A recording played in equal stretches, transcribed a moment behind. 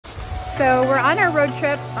So we're on our road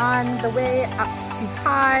trip on the way up to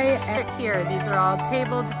Pai. And here, these are all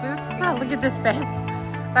tabled booths. Oh, look at this babe.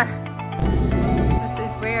 This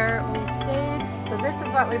is where we stayed. So this is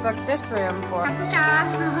what we booked this room for.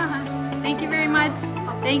 Thank you very much.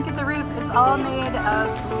 Thank you. The roof, it's all made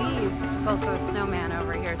of leaves. There's also a snowman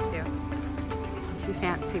over here too, if you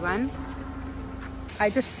fancy one.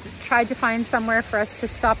 I just tried to find somewhere for us to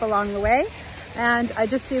stop along the way, and I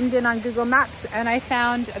just zoomed in on Google Maps and I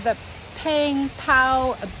found the PANG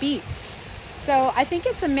PAO Beach. So I think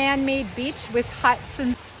it's a man-made beach with huts,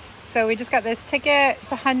 and so we just got this ticket.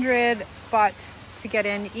 It's 100 baht to get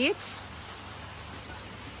in each.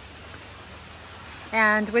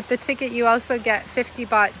 And with the ticket, you also get 50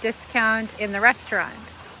 baht discount in the restaurant.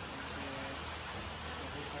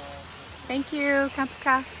 Thank you,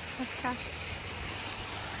 Kampaka.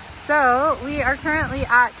 So we are currently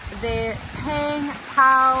at the PANG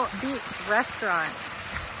PAO Beach restaurant.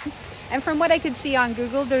 And from what I could see on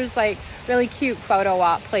Google, there's like really cute photo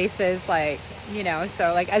op places, like, you know,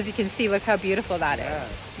 so like as you can see, look how beautiful that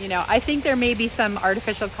is. You know, I think there may be some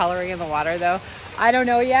artificial coloring in the water though. I don't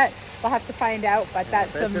know yet. We'll have to find out, but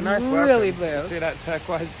that's some nice really blue. See that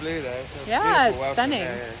turquoise blue though? Yeah, it's stunning.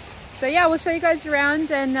 So yeah, we'll show you guys around,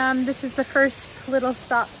 and this is the first little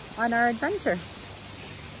stop on our adventure.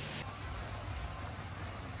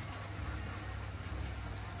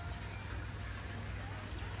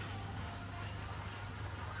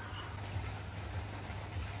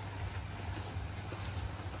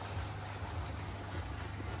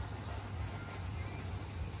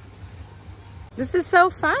 This is so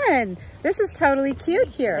fun. This is totally cute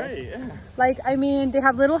here. Right, yeah. Like, I mean, they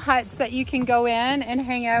have little huts that you can go in and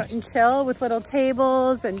hang out and chill with little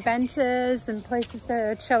tables and benches and places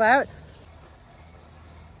to chill out.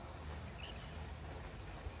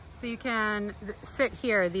 So you can sit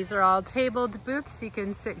here. These are all tabled booths. You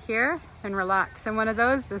can sit here and relax. In one of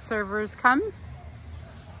those, the servers come.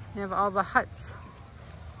 You have all the huts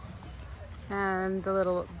and the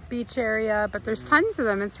little beach area, but there's tons of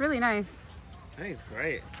them. It's really nice. I think it's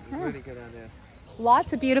great. It's really good idea.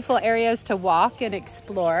 Lots of beautiful areas to walk and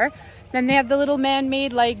explore. Then they have the little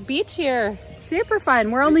man-made like beach here. Super fun.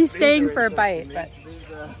 We're only staying for a bite, but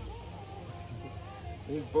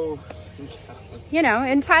these balls. You know,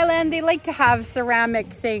 in Thailand they like to have ceramic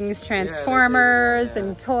things, transformers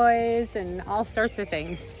and toys and all sorts of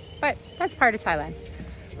things. But that's part of Thailand.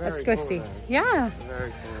 Let's go see. Yeah. Very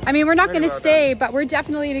cool. I mean, we're not going to stay, but we're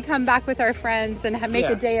definitely going to come back with our friends and make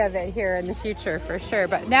a day of it here in the future for sure.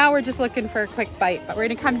 But now we're just looking for a quick bite. But we're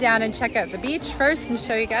going to come down and check out the beach first and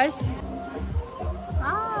show you guys.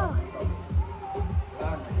 Oh,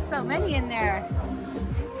 so many in there.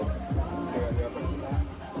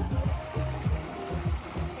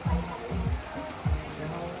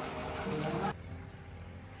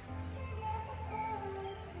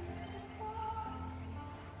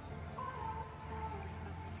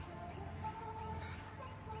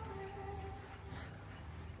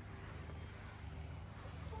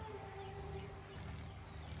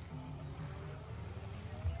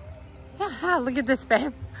 Look at this,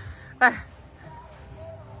 babe. They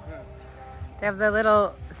have the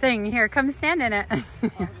little thing here. Come stand in it.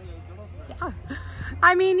 Yeah.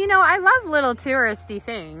 I mean, you know, I love little touristy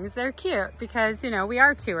things. They're cute because, you know, we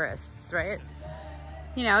are tourists, right?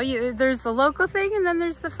 You know, there's the local thing and then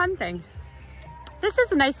there's the fun thing. This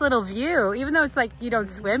is a nice little view, even though it's like you don't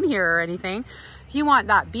swim here or anything. If you want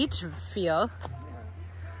that beach feel.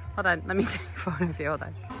 Hold on, let me take a photo of you. Hold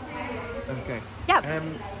on. Okay. Yep.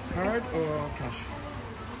 Card or cash?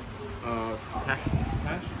 Cash.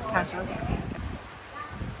 Cash? Cash. Okay.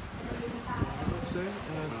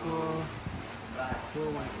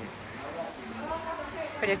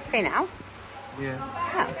 But it's pay now? Yeah.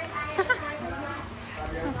 Oh.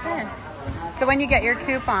 Okay. So when you get your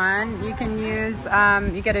coupon, you can use,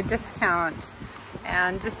 you get a discount.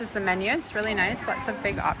 And this is the menu. It's really nice. Lots of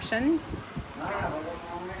big options.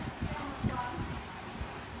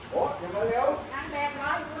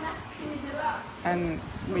 And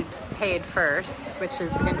we just paid first, which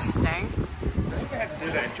is interesting. I think I had to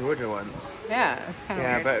do that in Georgia once. Yeah, it's kind of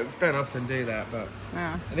weird. But don't often do that, but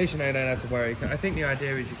at least you know you don't have to worry. I think the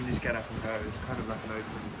idea is you can just get up and go. It's kind of like an open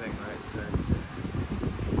thing, right? So.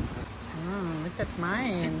 Look at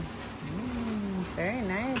mine. Very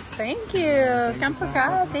nice. Thank you.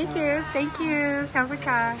 Kampaka. Thank you. Thank you.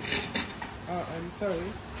 Kampaka. Oh, I'm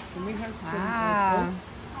sorry. Can we have some sauce?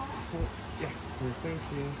 Yes, thank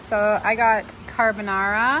you. So I got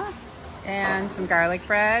carbonara and some garlic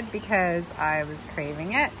bread because I was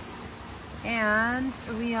craving it. And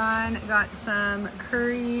Leon got some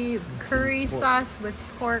curry sauce with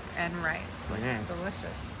pork and rice. Looks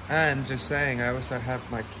delicious. And just saying, I also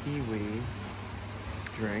have my kiwi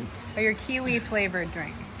drink. Oh, your kiwi flavored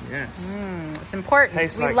drink. Yes. It's important.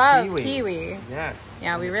 Tastes we like love kiwi. Yes.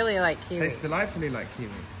 Yeah, we really like kiwi. Tastes delightfully like kiwi.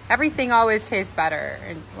 Everything always tastes better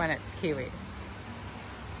when it's kiwi.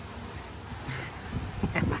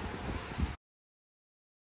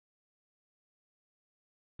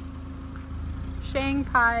 Chiang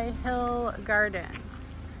Mai Hill Garden.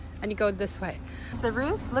 And you go this way. The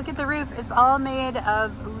roof, look at the roof. It's all made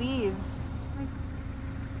of leaves.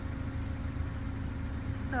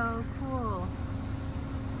 So cool.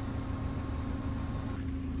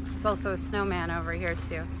 There's also a snowman over here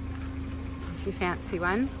too, if you fancy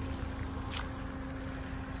one.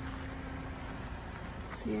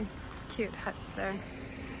 See cute huts there.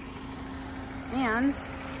 And,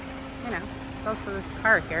 you know, there's also this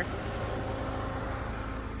car here.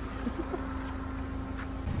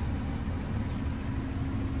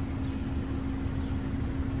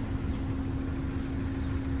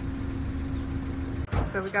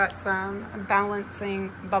 So we got some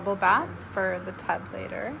balancing bubble baths for the tub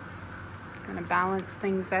later. Just gonna balance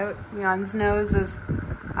things out. Leon's nose is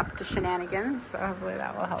up to shenanigans, so hopefully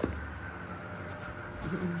that will help.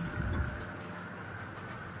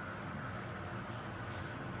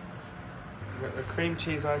 Got the cream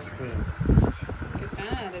cheese ice cream. Look at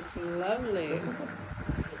that, it's lovely.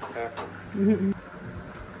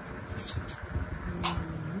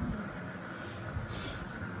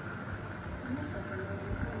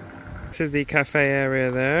 This is the cafe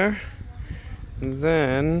area there. And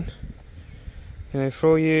then, you know, for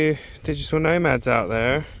all you digital nomads out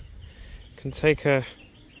there, you can take a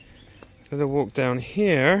little walk down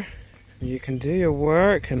here. You can do your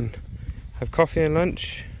work and have coffee and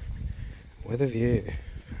lunch with a view.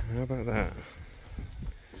 How about that?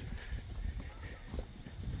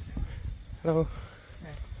 Hello.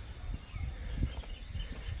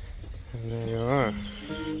 And there you are.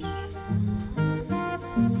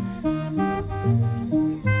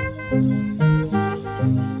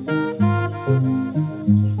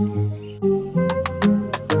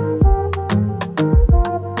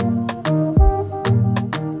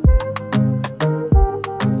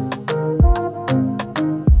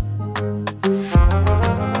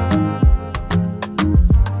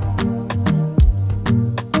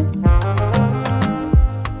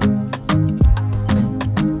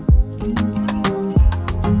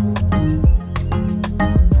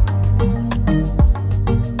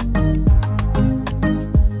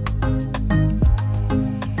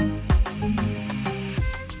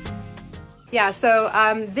 Yeah, so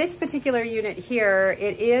this particular unit here,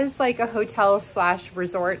 it is like a hotel slash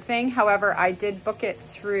resort thing. However, I did book it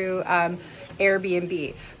through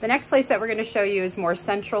Airbnb. The next place that we're going to show you is more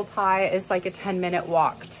central Pai. It's like a 10-minute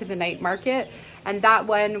walk to the night market. And that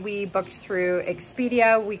one we booked through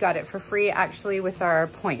Expedia. We got it for free actually with our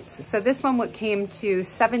points. So this one came to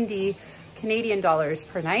 70 Canadian dollars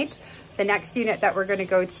per night. The next unit that we're going to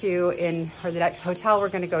go to or the next hotel we're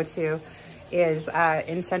going to go to is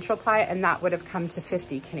in Central Pai, and that would have come to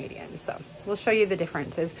 50 Canadian. So we'll show you the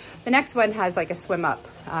differences. The next one has like a swim up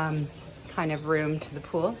kind of room to the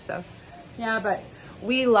pool. So yeah, but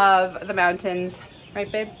we love the mountains,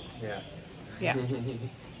 right babe? Yeah. Yeah.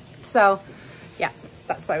 So yeah,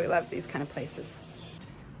 that's why we love these kind of places.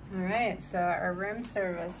 All right, so our room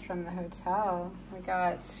service from the hotel, we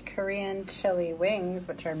got Korean chili wings,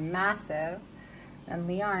 which are massive. And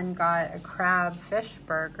Leon got a crab fish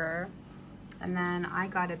burger. And then I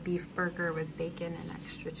got a beef burger with bacon and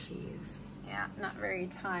extra cheese. Yeah, not very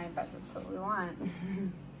Thai, but that's what we want.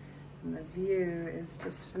 And the view is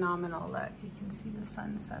just phenomenal. Look, you can see the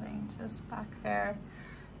sun setting just back there.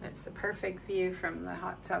 And it's the perfect view from the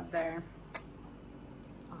hot tub there.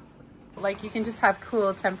 Awesome. Like, you can just have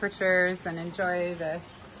cool temperatures and enjoy the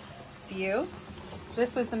view.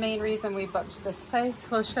 This was the main reason we booked this place.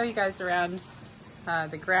 We'll show you guys around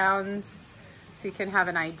the grounds so you can have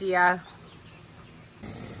an idea.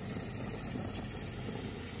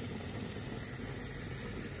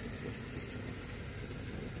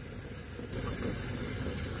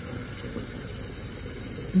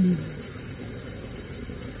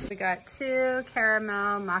 We got 2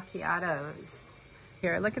 caramel macchiatos.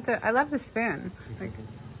 Here, look at I love the spoon. Like,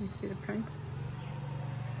 you see the print?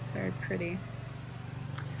 Very pretty.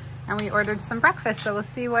 And we ordered some breakfast, so we'll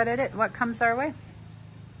see what what comes our way.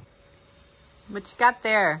 What you got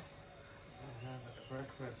there?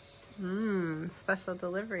 Breakfast. Special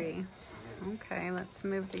delivery. Okay, let's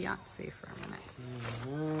move the Yahtzee for a minute.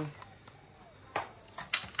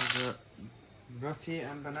 Roti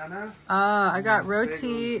and banana? I got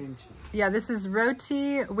roti. Yeah, this is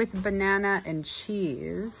roti with banana and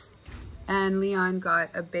cheese. and Leon got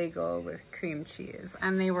a bagel with cream cheese,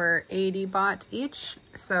 and they were 80 baht each.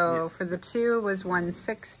 So for the two was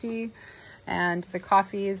 160, and the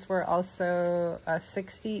coffees were also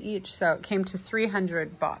 60 each. So it came to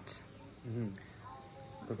 300 baht.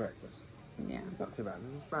 For breakfast. Yeah. Not too bad.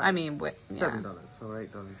 I mean, with $7 or $8 or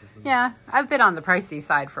something. Yeah, I've been on the pricey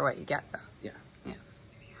side for what you get, though. Yeah. Yeah.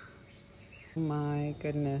 My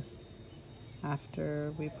goodness.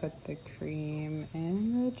 After we put the cream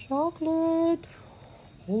in the chocolate.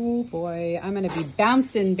 Oh boy, I'm gonna be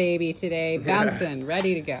bouncing, baby, today. Bouncing,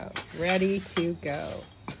 ready to go. Ready to go.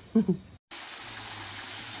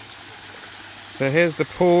 So here's the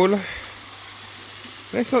pool.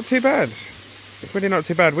 It's not too bad. It's really not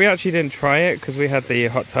too bad. We actually didn't try it because we had the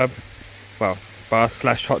hot tub, well, bath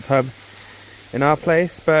 / hot tub in our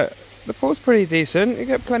place, but the pool's pretty decent. You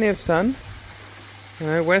get plenty of sun. You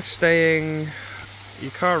know, we're staying, you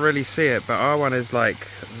can't really see it, but our one is like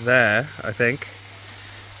there, I think.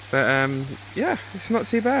 But yeah, it's not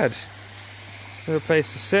too bad. Another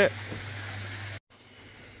place to sit.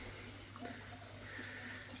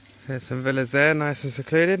 So there's some villas there, nice and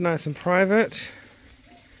secluded, nice and private.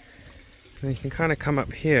 And you can kind of come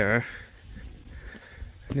up here.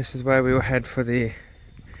 And this is where we will head for the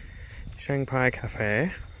Chiang Mai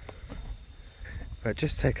Cafe. But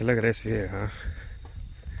just take a look at this view, huh?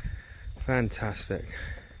 Fantastic.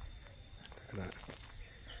 Look at that.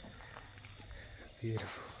 Beautiful.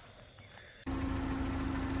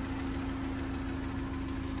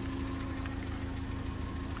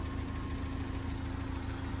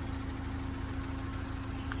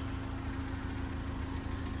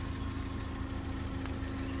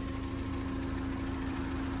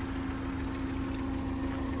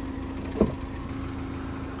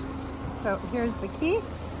 So here's the key.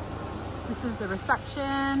 This is the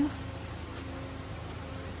reception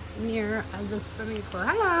near the swimming pool.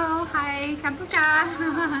 Hello, hi,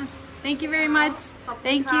 Kampuka. Thank you very much.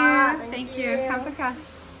 Thank you, Kampuka.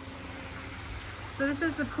 So this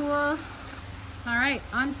is the pool. All right,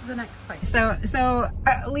 on to the next place. So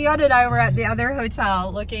Leon and I were at the other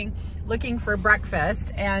hotel looking for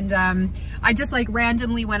breakfast, and I just like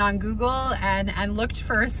randomly went on Google and looked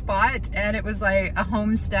for a spot, and it was like a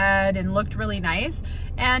homestead and looked really nice.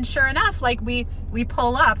 And sure enough, like we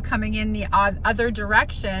pull up coming in the other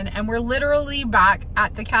direction, and we're literally back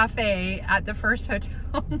at the cafe at the first hotel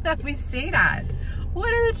that we stayed at.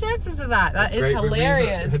 What are the chances of that? That is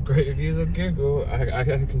hilarious. Had great reviews on Google. I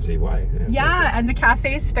can see why. Yeah, and the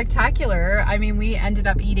cafe is spectacular. I mean, we ended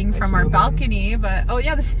up eating from our balcony, but oh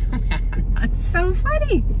yeah, the snowman. That's so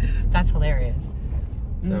funny. That's hilarious.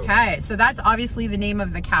 Okay, so that's obviously the name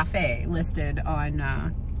of the cafe listed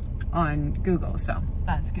on Google. So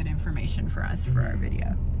that's good information for us for our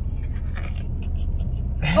video.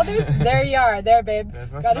 Oh, there you are, there, babe.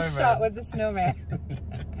 Got a shot with the snowman.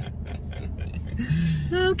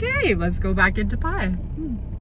 Okay, let's go back into Pai.